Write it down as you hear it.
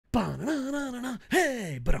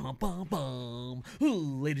Hey, ba-dum-bum-bum.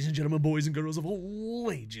 Ladies and gentlemen, boys and girls of all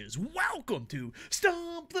ages, welcome to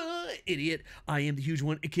Stomp the Idiot. I am the huge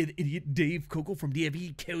one, kid idiot Dave Koco from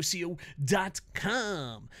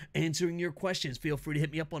KocoSports.com. Answering your questions, feel free to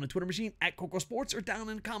hit me up on a Twitter machine at KocoSports or down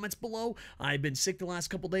in the comments below. I've been sick the last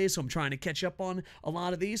couple days, so I'm trying to catch up on a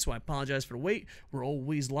lot of these, so I apologize for the wait. We're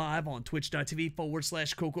always live on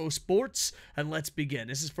twitch.tv/KocoSports, and let's begin.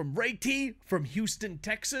 This is from Ray T from Houston,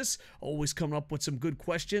 Texas. Always coming up with some good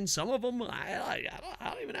questions. Some of them I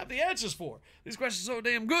don't even have the answers for. These questions are so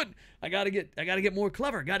damn good. I gotta get more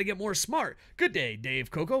clever. Gotta get more smart. Good day,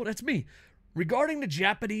 Dave Koco. That's me. Regarding the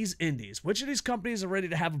Japanese indies, which of these companies are ready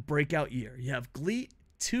to have a breakout year? You have GLEAT,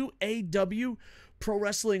 2AW, Pro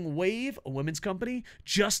Wrestling Wave, a women's company,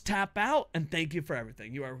 Just Tap Out, and thank you for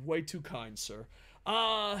everything. You are way too kind, sir.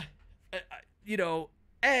 I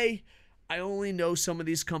only know some of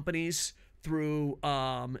these companies through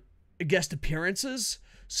guest appearances,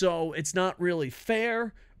 so it's not really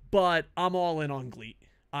fair, but I'm all in on GLEAT.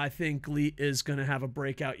 I think GLEAT is going to have a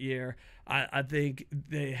breakout year. I think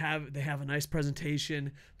they have a nice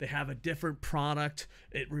presentation. They have a different product.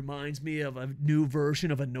 It reminds me of a new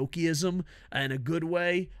version of a Nokiaism in a good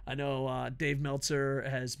way. I know Dave Meltzer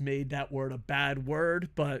has made that word a bad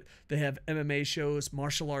word, but they have MMA shows,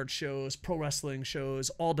 martial arts shows, pro wrestling shows,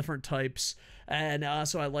 all different types. And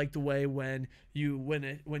so I like the way when you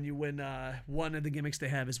win one of the gimmicks they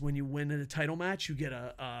have is when you win in a title match, you get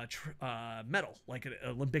a medal, like an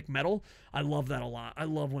Olympic medal. I love that a lot. I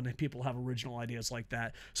love when people have original ideas like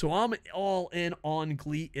that. So I'm all in on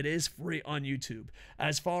GLEAT. It is free on YouTube.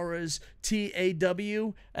 As far as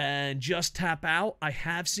TAW and Just Tap Out, I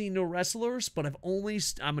have seen no wrestlers, but I'm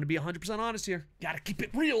going to be 100% honest here. Got to keep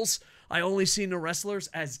it reals. I only seen the wrestlers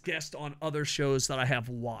as guests on other shows that I have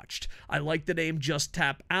watched. I like the name Just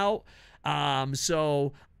Tap Out.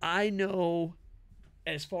 So I know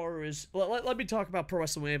as far as, let me talk about Pro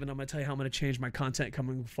Wrestling Wave, and I'm going to tell you how I'm going to change my content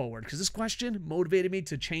coming forward, because this question motivated me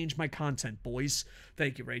to change my content, boys.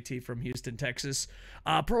 Thank you, Ray T from Houston, Texas.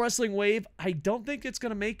 Pro Wrestling Wave, I don't think it's going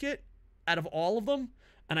to make it out of all of them,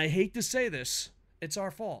 and I hate to say this, it's our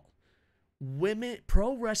fault.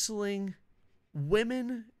 Pro wrestling,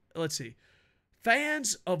 women, let's see,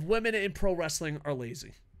 fans of women in pro wrestling are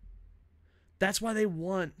lazy. That's why they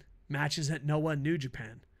want matches at Noah and New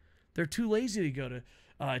Japan. They're too lazy to go to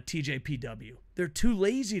TJPW. They're too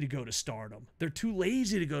lazy to go to Stardom. They're too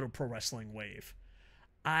lazy to go to Pro Wrestling Wave.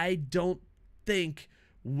 I don't think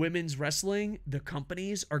women's wrestling, the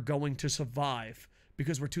companies, are going to survive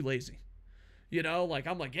because we're too lazy. You know, like,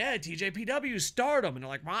 I'm like, yeah, TJPW, Stardom. And they're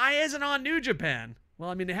like, why isn't it on New Japan? Well,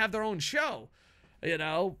 I mean, they have their own show. You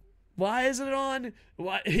know, why isn't it on?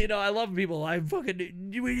 Why, you know, I love people. We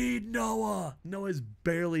need Noah. Noah's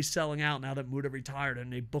barely selling out now that Muda retired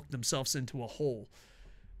and they booked themselves into a hole.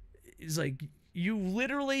 It's like,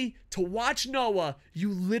 to watch Noah,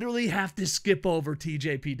 you literally have to skip over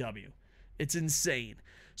TJPW. It's insane.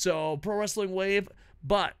 So, Pro Wrestling Wave,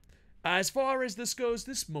 but as far as this goes,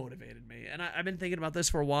 this motivated me. And I've been thinking about this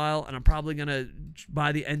for a while, and I'm probably going to,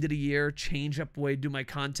 by the end of the year, change up the way I do my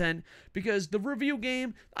content. Because the review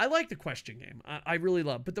game, I like the question game. I really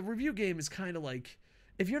love. But the review game is kind of like,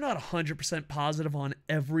 if you're not 100% positive on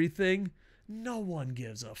everything, no one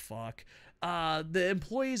gives a fuck. The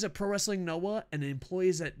employees at Pro Wrestling Noah and the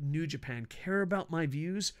employees at New Japan care about my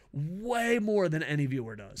views way more than any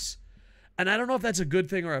viewer does. And I don't know if that's a good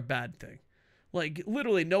thing or a bad thing. Like,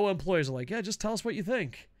 literally, no employees are like, yeah, just tell us what you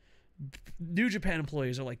think. New Japan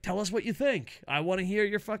employees are like, tell us what you think. I want to hear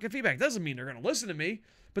your fucking feedback. Doesn't mean they're going to listen to me,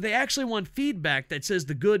 but they actually want feedback that says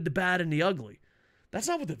the good, the bad, and the ugly. That's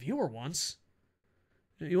not what the viewer wants.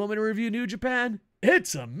 You want me to review New Japan?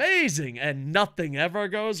 It's amazing, and nothing ever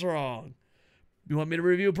goes wrong. You want me to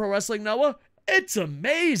review Pro Wrestling Noah? It's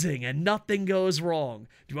amazing, and nothing goes wrong.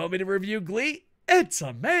 Do you want me to review GLEAT? It's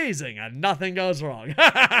amazing, and nothing goes wrong.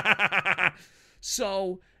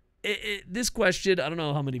 So, this question, I don't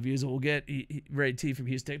know how many views it will get, Ray T from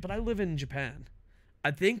Houston, but I live in Japan. I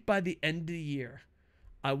think by the end of the year,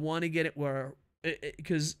 I want to get it where,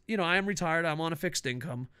 because, you know, I am retired, I'm on a fixed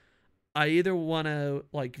income. I either want to,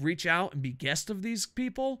 like, reach out and be guest of these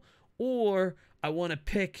people, or I want to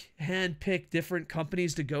hand pick different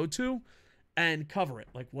companies to go to and cover it.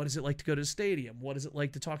 Like, what is it like to go to the stadium? What is it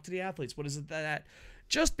like to talk to the athletes? What is it that?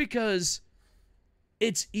 Just because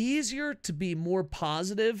it's easier to be more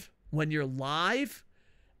positive when you're live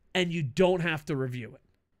and you don't have to review it.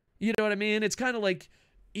 You know what I mean? It's kind of like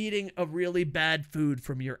eating a really bad food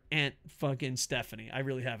from your Aunt fucking Stephanie. I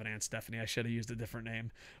really have an Aunt Stephanie. I should have used a different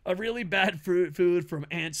name. A really bad food from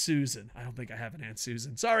Aunt Susan. I don't think I have an Aunt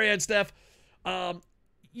Susan. Sorry, Aunt Steph.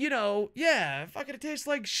 you know, yeah, fucking it tastes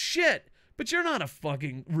like shit. But you're not a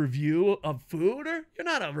fucking review of food, or you're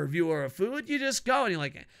not a reviewer of food. You just go and you're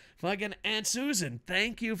like, fucking Aunt Susan,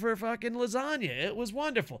 thank you for fucking lasagna. It was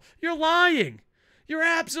wonderful. You're lying. You're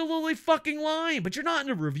absolutely fucking lying, but you're not in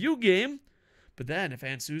a review game. But then if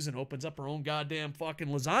Aunt Susan opens up her own goddamn fucking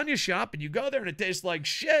lasagna shop and you go there and it tastes like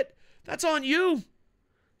shit, that's on you.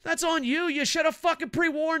 That's on you. You should have fucking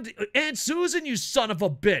pre-warned Aunt Susan, you son of a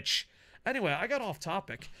bitch. Anyway, I got off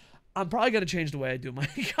topic. I'm probably going to change the way I do my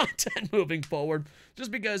content moving forward, just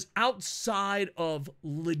because outside of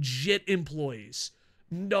legit employees,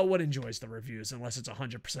 no one enjoys the reviews unless it's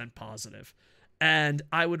 100% positive. And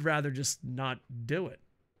I would rather just not do it.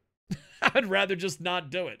 I'd rather just not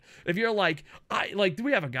do it. If you're like,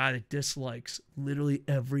 we have a guy that dislikes literally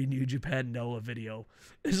every New Japan Noah video.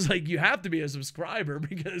 It's like, you have to be a subscriber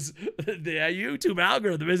because the YouTube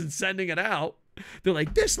algorithm isn't sending it out. They're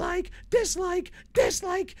like, dislike, dislike,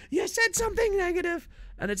 dislike. You said something negative.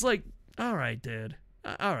 And it's like, all right, dude.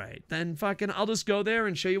 All right. Then fucking I'll just go there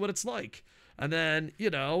and show you what it's like. And then, you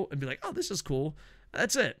know, and be like, oh, this is cool.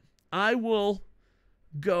 That's it. I will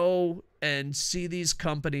go and see these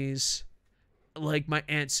companies like my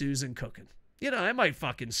Aunt Susan cooking. You know, it might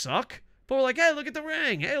fucking suck. But we're like, hey, look at the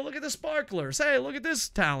ring. Hey, look at the sparklers. Hey, look at this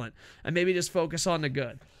talent. And maybe just focus on the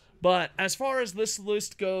good. But as far as this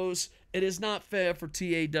list goes, it is not fair for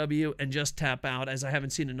TAW and just tap out, as I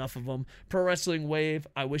haven't seen enough of them. Pro Wrestling Wave,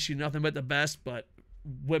 I wish you nothing but the best, but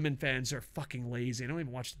women fans are fucking lazy. I don't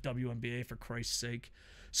even watch the WNBA, for Christ's sake.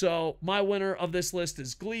 So my winner of this list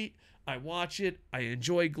is Glee. I watch it. I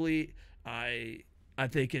enjoy Glee. I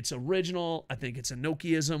think it's original. I think it's a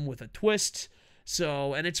Nokiism with a twist.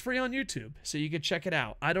 So, and it's free on YouTube, so you can check it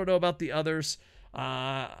out. I don't know about the others.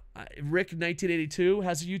 Rick1982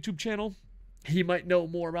 has a YouTube channel. He might know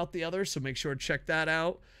more about the others, so make sure to check that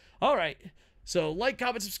out. All right. So like,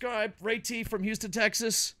 comment, subscribe. Ray T from Houston,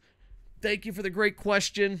 Texas. Thank you for the great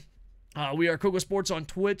question. We are KocoSports on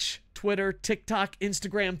Twitch, Twitter, TikTok,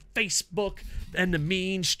 Instagram, Facebook, and the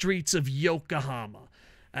mean streets of Yokohama.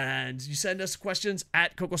 And you send us questions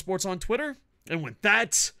at KocoSports on Twitter. And with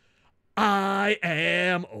that, I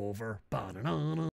am over. Ba-na-na-na.